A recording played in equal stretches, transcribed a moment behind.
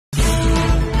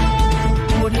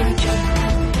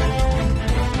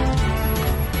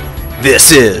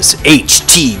This is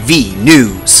HTV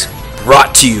News,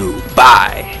 brought to you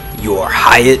by your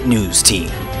Hiatt News team.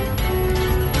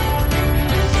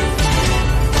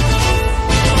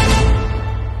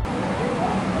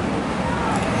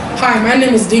 Hi, my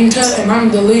name is Dinka and I'm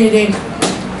the lead anchor.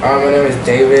 My name is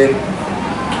David,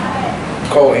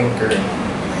 co-anchor.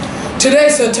 Today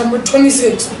is September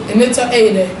 26th and it's an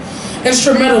A Day.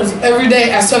 Instrumentals every day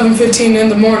at 7:15 in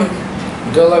the morning.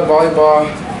 Good luck volleyball,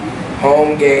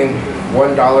 home game,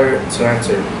 $1 to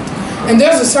enter. And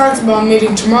there's a science ball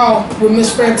meeting tomorrow with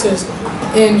Miss Francis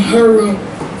in her room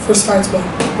for science ball.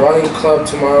 Running club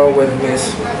tomorrow with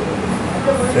Miss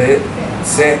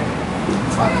Vincent.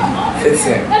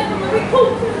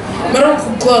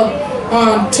 Medical club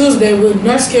on Tuesday with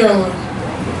Nurse Caroline.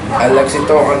 At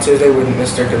Lexington on Tuesday with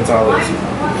Mr. Gonzalez.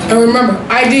 And remember,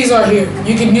 IDs are here.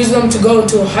 You can use them to go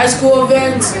to high school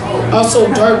events, also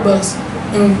dart bus.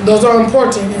 And those are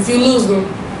important. If you lose them,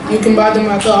 you can buy them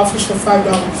at the office for $5.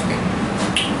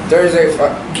 Thursday,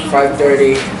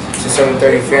 5:30 to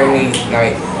 7:30, family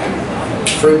night.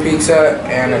 Free pizza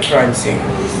and a crime scene.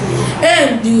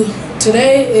 And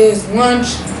today is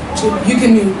lunch. You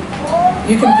can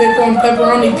pick on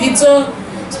pepperoni pizza,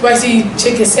 spicy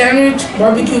chicken sandwich,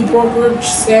 barbecue pork rib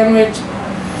sandwich,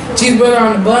 cheeseburger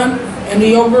on the bun, and the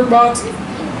yogurt box.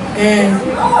 And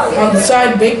on the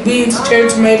side, baked beans, cherry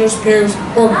tomatoes, pears,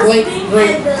 or grape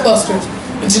clusters.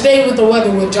 And today with the weather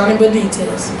with Johnny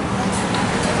Benitez.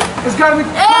 It's gonna be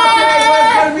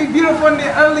it's gonna be beautiful in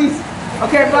the early.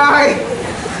 Okay, bye.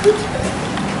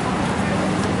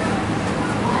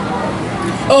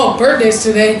 Oh, birthdays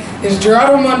today is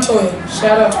Gerardo Montoya.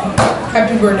 Shout out to him.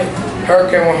 Happy birthday.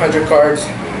 Hurricane 100 cards.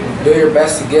 Do your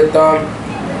best to get them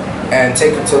and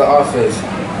take them to the office.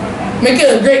 Make it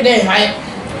a great day, Hiatt.